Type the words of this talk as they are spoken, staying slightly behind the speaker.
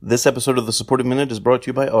This episode of the Supportive Minute is brought to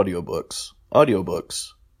you by audiobooks. Audiobooks.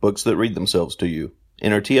 Books that read themselves to you.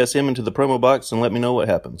 Enter TSM into the promo box and let me know what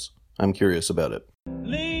happens. I'm curious about it.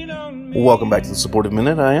 Welcome back to the Supportive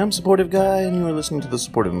Minute. I am Supportive Guy, and you are listening to the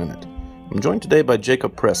Supportive Minute. I'm joined today by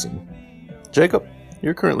Jacob Presson. Jacob,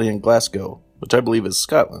 you're currently in Glasgow, which I believe is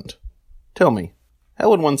Scotland. Tell me, how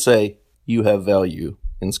would one say, you have value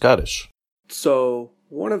in Scottish? So,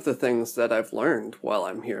 one of the things that I've learned while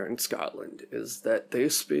I'm here in Scotland is that they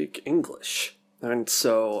speak English. And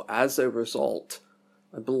so, as a result,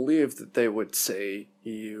 I believe that they would say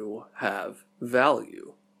you have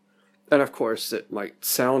value. And of course, it might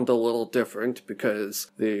sound a little different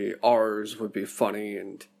because the R's would be funny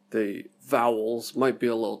and the vowels might be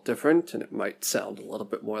a little different and it might sound a little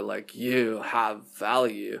bit more like you have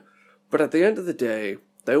value. But at the end of the day,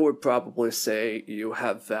 they would probably say you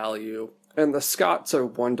have value. And the Scots are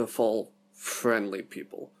wonderful, friendly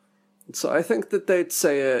people. And so I think that they'd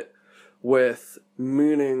say it with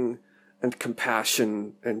meaning and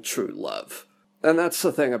compassion and true love. And that's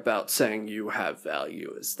the thing about saying you have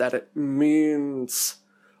value, is that it means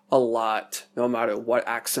a lot no matter what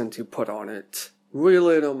accent you put on it,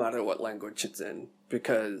 really no matter what language it's in,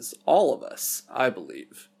 because all of us, I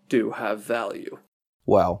believe, do have value.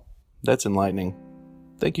 Wow, that's enlightening.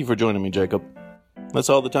 Thank you for joining me, Jacob. That's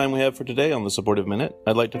all the time we have for today on the Supportive Minute.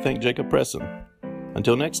 I'd like to thank Jacob Presson.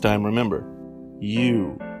 Until next time, remember,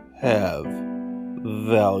 you have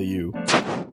value.